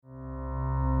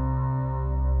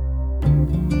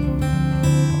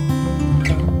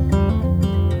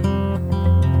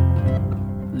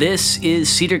This is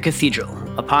Cedar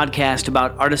Cathedral, a podcast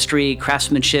about artistry,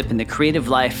 craftsmanship, and the creative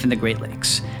life in the Great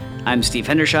Lakes. I'm Steve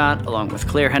Hendershot, along with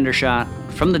Claire Hendershot,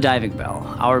 from the Diving Bell,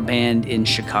 our band in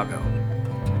Chicago.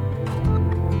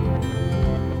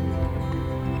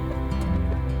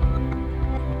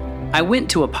 I went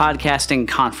to a podcasting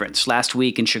conference last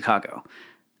week in Chicago.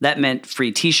 That meant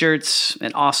free t-shirts,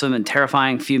 an awesome and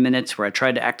terrifying few minutes where I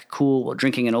tried to act cool while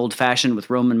drinking an old-fashioned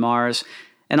with Roman Mars,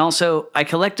 and also, I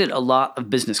collected a lot of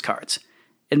business cards.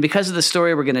 And because of the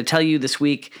story we're going to tell you this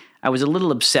week, I was a little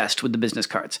obsessed with the business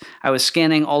cards. I was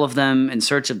scanning all of them in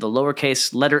search of the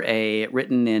lowercase letter A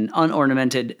written in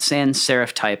unornamented sans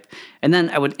serif type, and then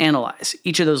I would analyze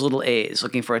each of those little A's,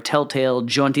 looking for a telltale,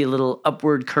 jaunty little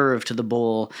upward curve to the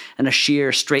bowl and a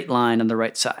sheer straight line on the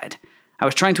right side. I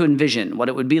was trying to envision what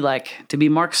it would be like to be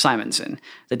Mark Simonson,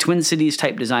 the Twin Cities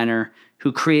type designer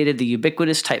who created the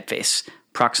ubiquitous typeface,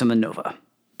 Proxima Nova.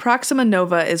 Proxima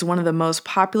Nova is one of the most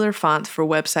popular fonts for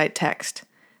website text,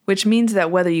 which means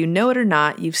that whether you know it or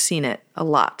not, you've seen it a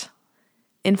lot.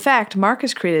 In fact, Mark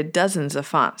has created dozens of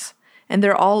fonts, and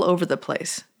they're all over the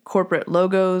place: corporate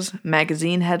logos,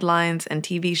 magazine headlines, and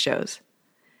TV shows.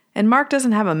 And Mark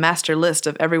doesn't have a master list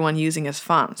of everyone using his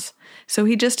fonts, so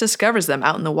he just discovers them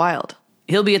out in the wild.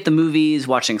 He'll be at the movies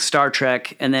watching Star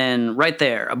Trek, and then right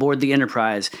there, aboard the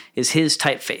Enterprise, is his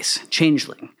typeface,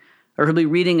 Changeling. Or he'll be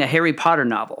reading a Harry Potter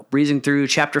novel, breezing through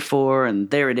Chapter 4, and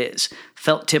there it is,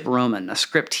 Felt Tip Roman, a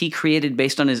script he created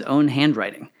based on his own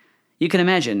handwriting. You can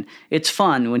imagine, it's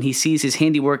fun when he sees his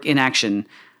handiwork in action,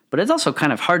 but it's also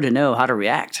kind of hard to know how to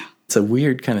react. It's a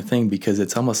weird kind of thing because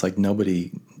it's almost like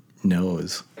nobody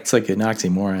knows. It's like an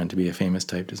oxymoron to be a famous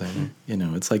type designer. You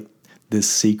know, it's like this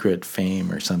secret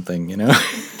fame or something, you know?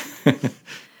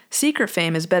 Secret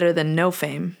fame is better than no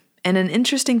fame. And an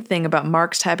interesting thing about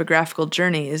Mark's typographical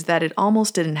journey is that it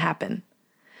almost didn't happen.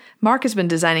 Mark has been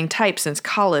designing type since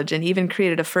college and even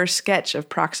created a first sketch of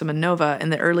Proxima Nova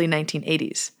in the early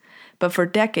 1980s. But for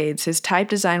decades, his type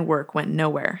design work went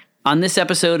nowhere. On this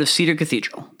episode of Cedar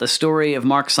Cathedral, the story of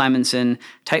Mark Simonson,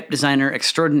 type designer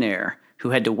extraordinaire,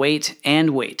 who had to wait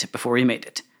and wait before he made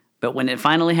it. But when it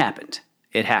finally happened,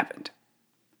 it happened.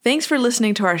 Thanks for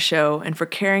listening to our show and for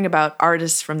caring about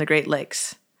artists from the Great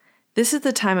Lakes. This is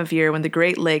the time of year when the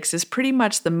Great Lakes is pretty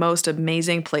much the most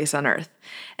amazing place on Earth.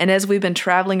 And as we've been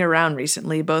traveling around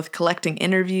recently, both collecting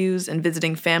interviews and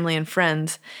visiting family and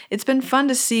friends, it's been fun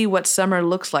to see what summer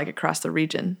looks like across the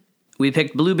region. We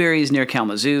picked blueberries near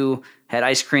Kalamazoo, had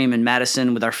ice cream in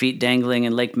Madison with our feet dangling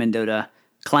in Lake Mendota,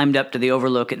 climbed up to the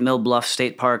overlook at Mill Bluff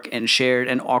State Park, and shared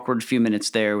an awkward few minutes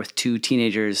there with two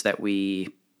teenagers that we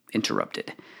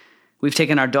interrupted. We've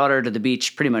taken our daughter to the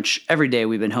beach pretty much every day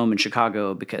we've been home in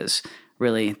Chicago because,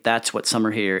 really, that's what summer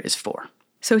here is for.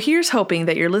 So here's hoping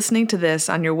that you're listening to this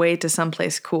on your way to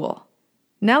someplace cool.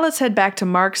 Now let's head back to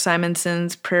Mark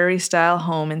Simonson's prairie-style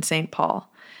home in St.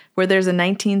 Paul, where there's a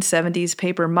 1970s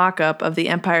paper mock-up of the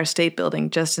Empire State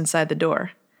Building just inside the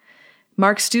door.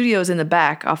 Mark's studio's in the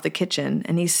back, off the kitchen,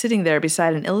 and he's sitting there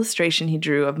beside an illustration he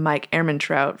drew of Mike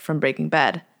Ehrmantraut from Breaking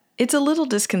Bad. It's a little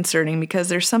disconcerting because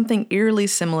there's something eerily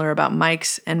similar about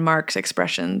Mike's and Mark's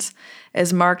expressions,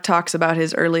 as Mark talks about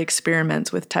his early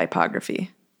experiments with typography.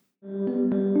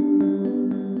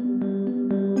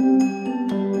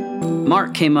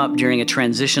 Mark came up during a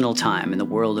transitional time in the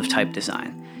world of type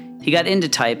design. He got into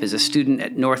type as a student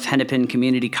at North Hennepin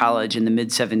Community College in the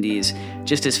mid-70s,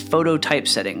 just as photo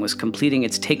typesetting was completing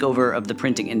its takeover of the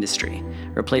printing industry,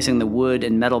 replacing the wood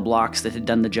and metal blocks that had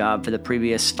done the job for the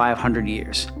previous 500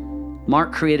 years.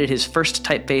 Mark created his first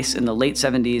typeface in the late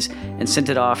 70s and sent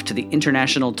it off to the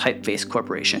International Typeface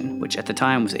Corporation, which at the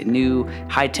time was a new,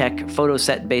 high-tech,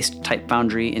 photoset-based type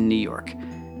foundry in New York.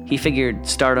 He figured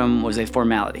stardom was a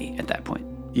formality at that point.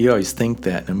 You always think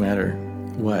that no matter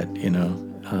what, you know,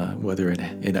 whether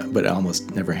but it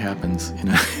almost never happens, you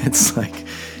know. It's like,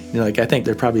 you know, like I think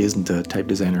there probably isn't a type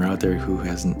designer out there who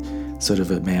hasn't sort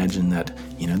of imagined that,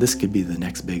 you know, this could be the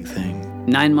next big thing.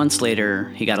 9 months later,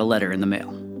 he got a letter in the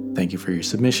mail. Thank you for your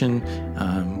submission.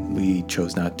 We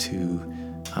chose not to,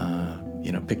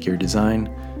 pick your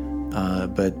design,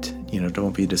 but, you know,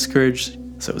 don't be discouraged.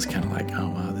 So it was kind of like, oh,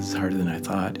 wow, this is harder than I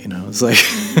thought, you know. It's like...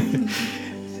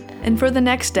 And for the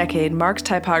next decade, Mark's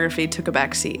typography took a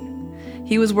back seat.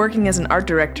 He was working as an art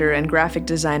director and graphic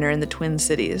designer in the Twin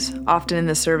Cities, often in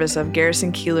the service of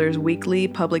Garrison Keillor's weekly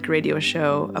public radio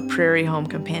show, A Prairie Home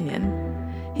Companion.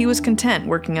 He was content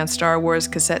working on Star Wars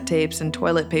cassette tapes and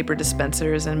toilet paper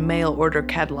dispensers and mail order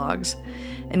catalogs,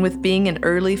 and with being an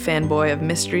early fanboy of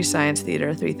Mystery Science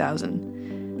Theater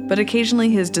 3000. But occasionally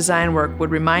his design work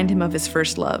would remind him of his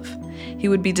first love. He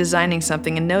would be designing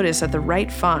something and notice that the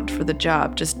right font for the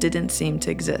job just didn't seem to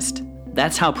exist.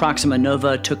 That's how Proxima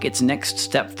Nova took its next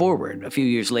step forward a few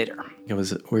years later. I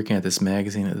was working at this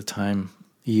magazine at the time.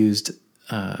 Used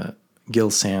Gil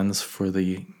Sans for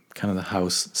the kind of the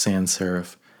house sans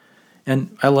serif.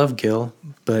 And I love Gil,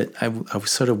 but I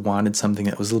sort of wanted something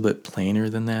that was a little bit plainer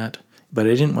than that. But I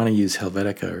didn't want to use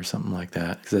Helvetica or something like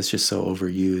that because that's just so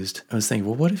overused. I was thinking,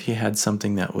 well, what if you had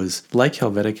something that was like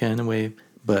Helvetica in a way,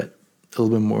 but a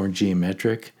little bit more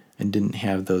geometric and didn't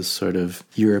have those sort of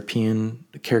European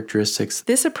characteristics?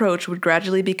 This approach would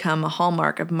gradually become a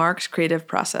hallmark of Mark's creative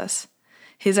process.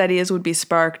 His ideas would be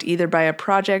sparked either by a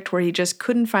project where he just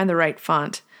couldn't find the right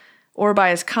font, or by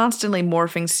his constantly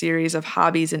morphing series of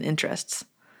hobbies and interests.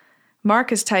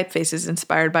 Mark's typeface is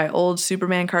inspired by old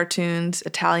Superman cartoons,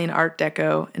 Italian Art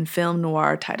Deco, and film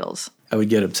noir titles. I would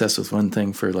get obsessed with one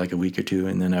thing for like a week or two,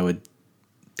 and then I would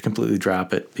completely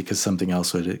drop it because something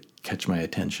else would catch my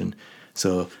attention.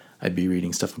 So I'd be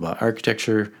reading stuff about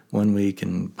architecture one week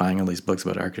and buying all these books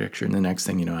about architecture, and the next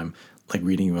thing you know, I'm like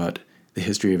reading about the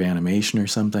history of animation or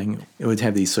something. It would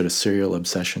have these sort of serial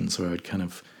obsessions where I would kind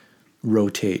of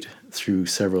rotate through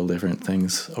several different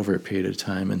things over a period of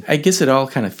time. And I guess it all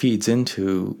kind of feeds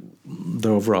into the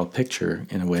overall picture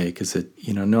in a way, because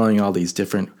knowing all these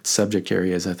different subject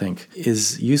areas, I think,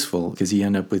 is useful because you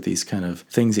end up with these kind of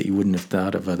things that you wouldn't have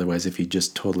thought of otherwise if you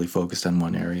just totally focused on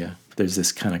one area. There's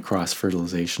this kind of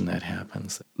cross-fertilization that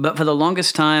happens. But for the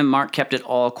longest time, Mark kept it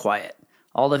all quiet.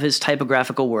 All of his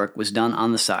typographical work was done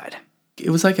on the side. It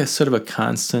was like a sort of a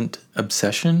constant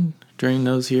obsession during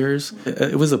those years.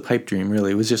 It was a pipe dream,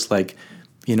 really. It was just like,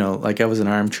 like I was an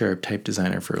armchair type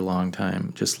designer for a long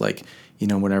time. Just like,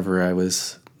 whenever I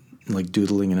was like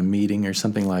doodling in a meeting or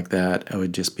something like that, I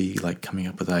would just be like coming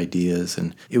up with ideas.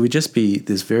 And it would just be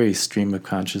this very stream of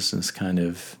consciousness kind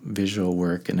of visual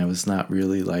work. And I was not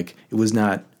really it was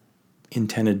not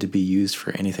intended to be used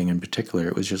for anything in particular.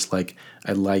 It was just like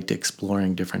I liked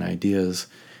exploring different ideas,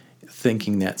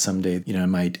 thinking that someday, I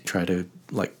might try to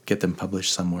get them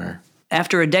published somewhere.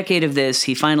 After a decade of this,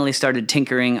 he finally started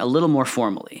tinkering a little more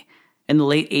formally. In the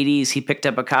late 80s, he picked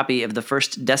up a copy of the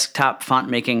first desktop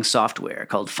font-making software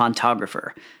called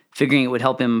Fontographer, figuring it would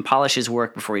help him polish his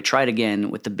work before he tried again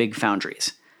with the big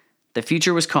foundries. The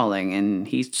future was calling, and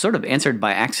he sort of answered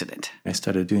by accident. I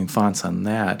started doing fonts on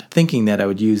that, thinking that I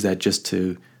would use that just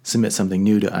to submit something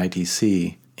new to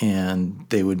ITC, and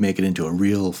they would make it into a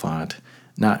real font,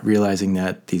 not realizing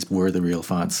that these were the real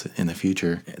fonts in the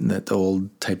future, and that the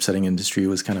old typesetting industry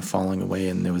was kind of falling away,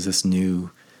 and there was this new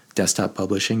desktop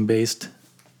publishing-based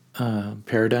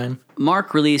paradigm.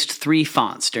 Mark released 3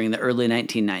 fonts during the early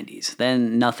 1990s,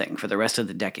 then nothing for the rest of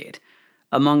the decade.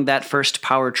 Among that first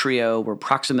power trio were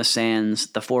Proxima Sans,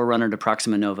 the forerunner to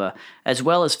Proxima Nova, as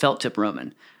well as Felt Tip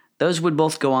Roman. Those would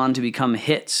both go on to become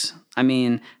hits. I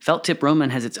mean, Felt Tip Roman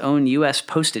has its own U.S.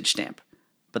 postage stamp,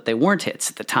 but they weren't hits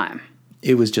at the time.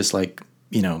 It was just like,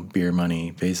 beer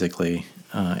money, basically,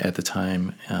 at the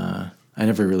time. I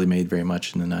never really made very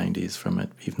much in the 90s from it,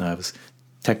 even though I was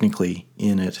technically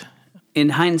in it. In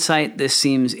hindsight, this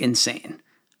seems insane.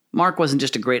 Mark wasn't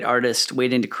just a great artist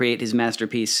waiting to create his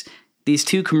masterpiece. These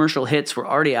 2 commercial hits were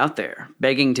already out there,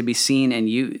 begging to be seen and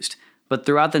used. But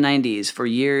throughout the 90s, for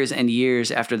years and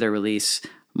years after their release,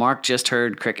 Mark just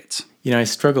heard crickets. I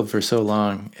struggled for so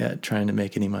long at trying to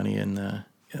make any money in the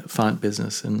font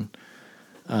business, and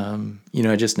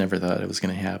I just never thought it was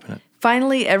going to happen.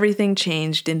 Finally, everything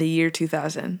changed in the year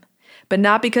 2000, but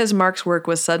not because Mark's work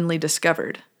was suddenly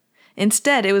discovered.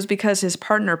 Instead, it was because his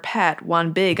partner Pat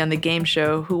won big on the game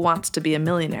show Who Wants to Be a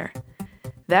Millionaire.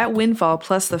 That windfall,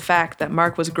 plus the fact that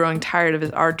Mark was growing tired of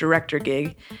his art director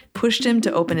gig, pushed him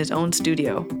to open his own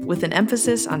studio, with an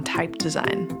emphasis on type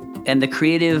design. And the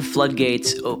creative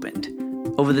floodgates opened.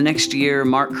 Over the next year,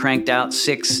 Mark cranked out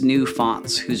 6 new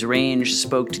fonts whose range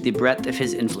spoke to the breadth of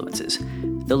his influences.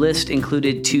 The list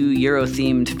included 2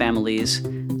 Euro-themed families,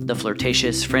 the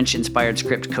flirtatious French-inspired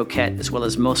script Coquette, as well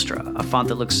as Mostra, a font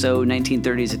that looks so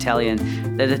 1930s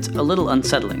Italian that it's a little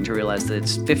unsettling to realize that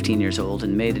it's 15 years old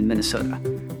and made in Minnesota.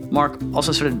 Mark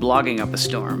also started blogging up a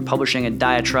storm, publishing a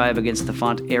diatribe against the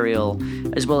font Arial,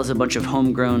 as well as a bunch of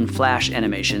homegrown Flash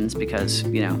animations because,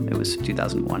 it was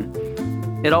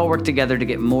 2001. It all worked together to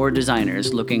get more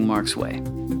designers looking Mark's way.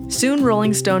 Soon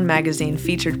Rolling Stone magazine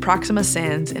featured Proxima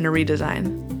Sans in a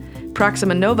redesign.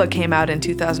 Proxima Nova came out in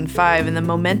 2005 and the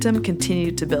momentum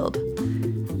continued to build.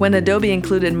 When Adobe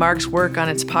included Mark's work on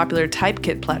its popular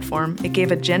Typekit platform, it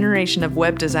gave a generation of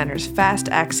web designers fast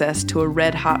access to a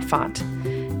red-hot font.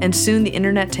 And soon the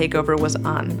internet takeover was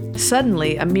on.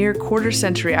 Suddenly, a mere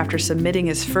quarter-century after submitting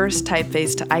his first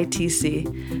typeface to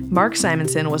ITC, Mark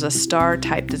Simonson was a star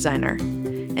type designer.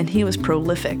 and he was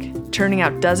prolific, churning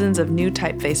out dozens of new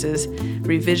typefaces,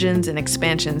 revisions, and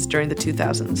expansions during the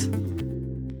 2000s.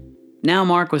 Now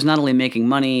Mark was not only making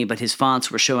money, but his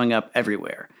fonts were showing up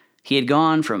everywhere. He had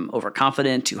gone from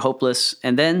overconfident to hopeless,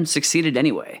 and then succeeded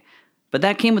anyway. But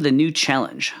that came with a new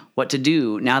challenge, what to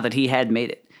do now that he had made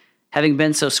it. Having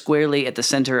been so squarely at the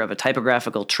center of a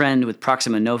typographical trend with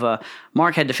Proxima Nova,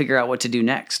 Mark had to figure out what to do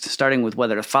next, starting with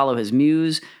whether to follow his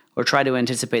muse or try to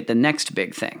anticipate the next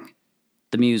big thing.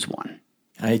 The Muse one.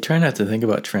 I try not to think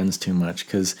about trends too much,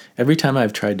 because every time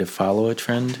I've tried to follow a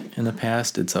trend in the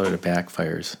past, it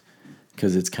backfires.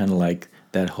 Because it's kind of like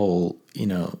that whole,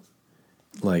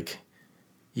 like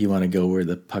you want to go where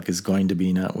the puck is going to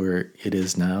be, not where it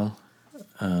is now.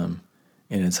 And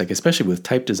it's like, especially with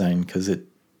type design, because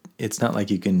it's not like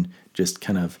you can just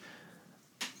kind of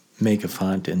make a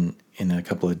font in a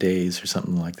couple of days or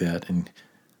something like that and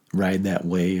ride that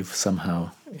wave somehow.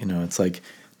 It's like,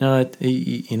 no,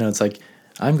 it's like,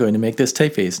 I'm going to make this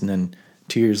typeface, and then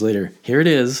 2 years later, here it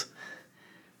is.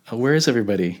 Oh, where is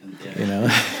everybody?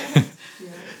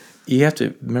 You have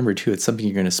to remember, too, it's something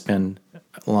you're going to spend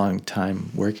a long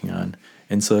time working on.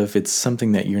 And so if it's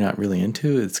something that you're not really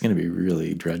into, it's going to be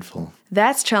really dreadful.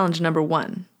 That's challenge number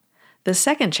 1. The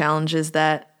second challenge is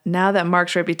that now that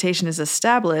Mark's reputation is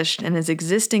established and his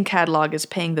existing catalog is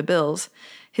paying the bills,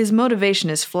 his motivation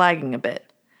is flagging a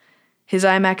bit. His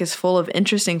iMac is full of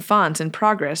interesting fonts in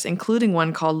progress, including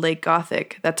one called Lake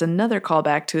Gothic that's another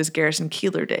callback to his Garrison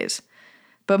Keillor days.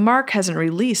 But Mark hasn't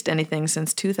released anything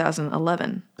since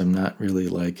 2011. I'm not really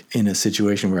in a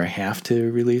situation where I have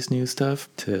to release new stuff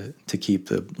to keep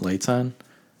the lights on.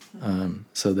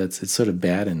 So it's sort of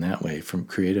bad in that way from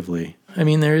creatively. I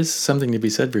mean, there is something to be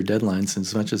said for deadlines,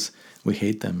 as much as we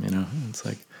hate them, It's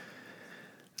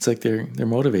like they're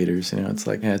motivators, It's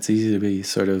like, it's easy to be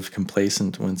sort of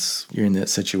complacent once you're in that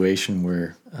situation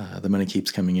where the money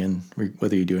keeps coming in,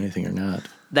 whether you do anything or not.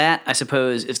 That, I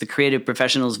suppose, is the creative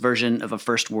professional's version of a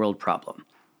first world problem.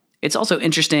 It's also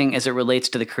interesting as it relates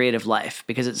to the creative life,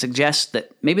 because it suggests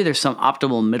that maybe there's some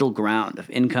optimal middle ground of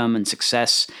income and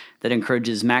success that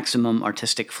encourages maximum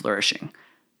artistic flourishing.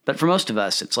 But for most of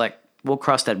us, it's like, we'll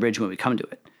cross that bridge when we come to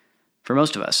it. For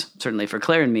most of us, certainly for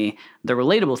Claire and me, the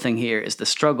relatable thing here is the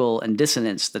struggle and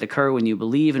dissonance that occur when you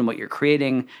believe in what you're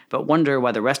creating, but wonder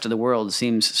why the rest of the world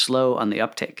seems slow on the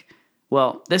uptake.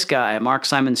 Well, this guy, Mark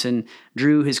Simonson,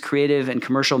 drew his creative and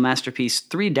commercial masterpiece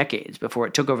 3 decades before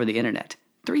it took over the internet.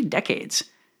 3 decades.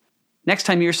 Next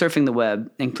time you're surfing the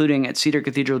web, including at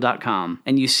cedarcathedral.com,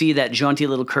 and you see that jaunty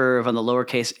little curve on the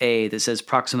lowercase a that says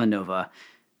Proxima Nova,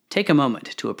 take a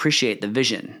moment to appreciate the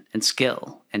vision and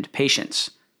skill and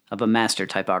patience of a master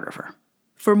typographer.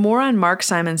 For more on Mark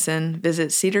Simonson, visit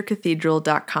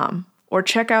cedarcathedral.com or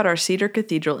check out our Cedar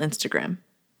Cathedral Instagram.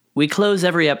 We close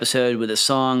every episode with a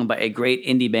song by a great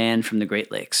indie band from the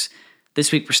Great Lakes.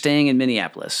 This week we're staying in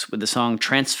Minneapolis with the song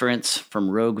Transference from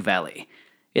Rogue Valley.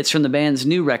 It's from the band's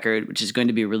new record, which is going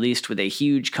to be released with a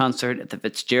huge concert at the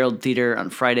Fitzgerald Theater on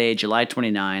Friday, July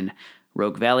 29.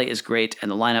 Rogue Valley is great, and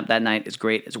the lineup that night is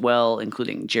great as well,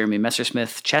 including Jeremy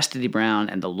Messersmith, Chastity Brown,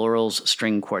 and the Laurels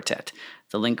String Quartet.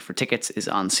 The link for tickets is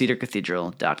on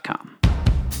cedarcathedral.com.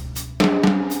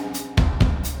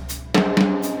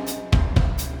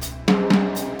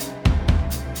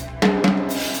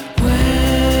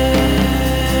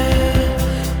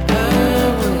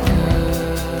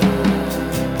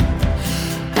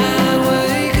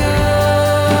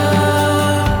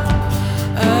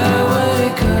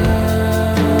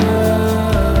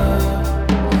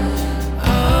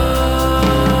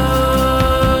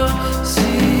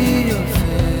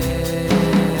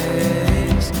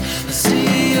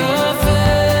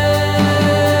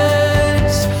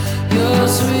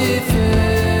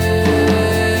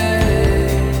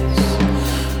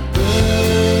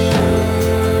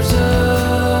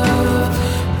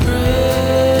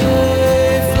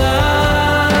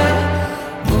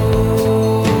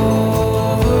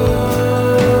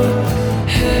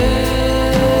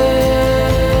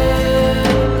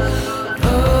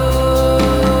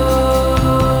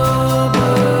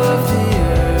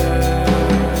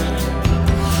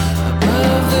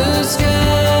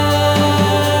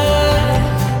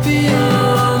 Beyond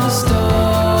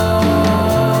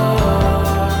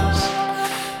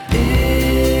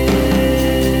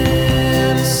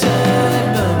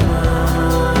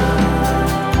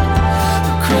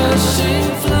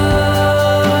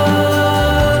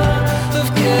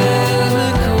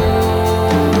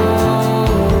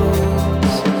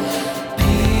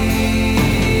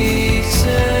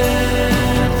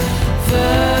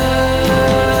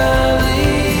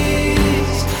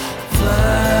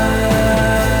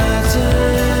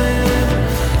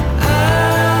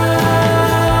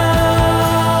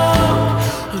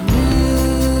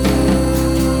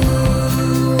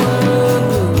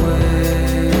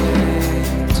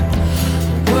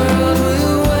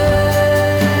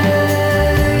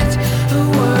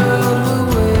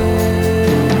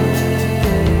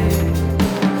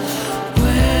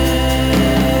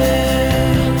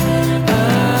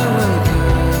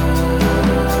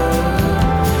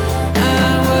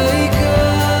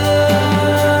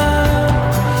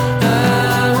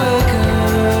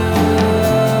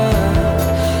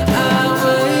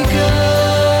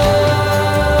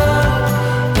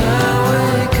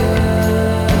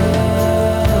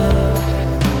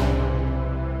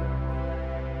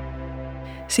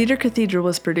Cedar Cathedral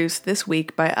was produced this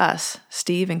week by us,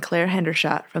 Steve and Claire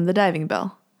Hendershot from The Diving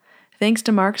Bell. Thanks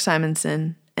to Mark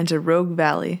Simonson and to Rogue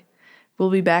Valley. We'll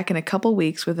be back in a couple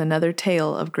weeks with another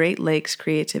tale of Great Lakes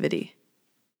creativity.